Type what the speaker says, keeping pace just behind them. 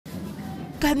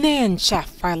Ghanaian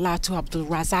chef Failatu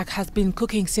Abdul-Razak has been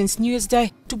cooking since New Year's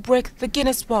Day to break the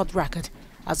Guinness World Record.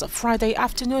 As of Friday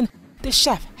afternoon, the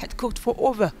chef had cooked for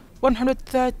over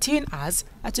 113 hours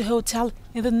at a hotel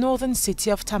in the northern city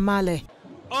of Tamale.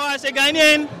 As a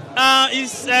Ghanaian,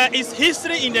 it's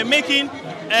history in the making.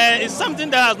 It's something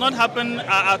that has not happened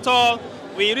at all.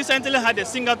 We recently had a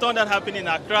sing-a-thon that happened in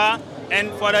Accra, and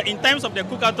in terms of the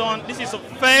cook-a-thon, this is the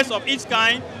first of its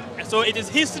kind. So it is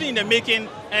history in the making,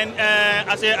 and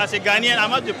as a Ghanaian,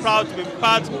 I'm actually proud to be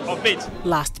part of it.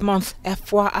 Last month,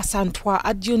 Efwa Asantwa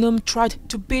Adjunum tried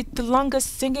to beat the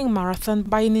longest singing marathon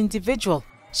by an individual.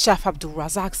 Chef Abdul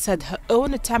Razak said her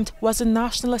own attempt was a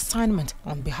national assignment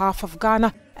on behalf of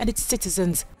Ghana and its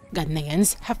citizens.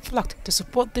 Ghanaians have flocked to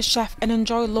support the chef and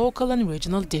enjoy local and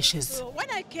regional dishes. So when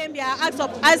I came here, I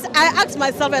asked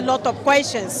myself a lot of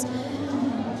questions.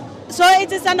 So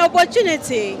it is an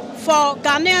opportunity for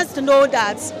Ghanaians to know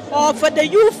that, or for the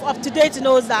youth of today to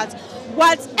know that,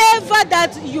 whatever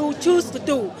that you choose to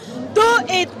do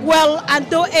it well and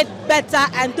do it better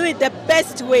and do it the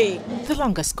best way. The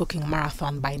longest cooking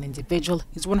marathon by an individual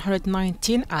is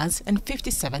 119 hours and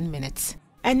 57 minutes.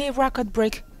 Any record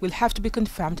break will have to be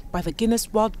confirmed by the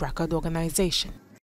Guinness World Record Organization.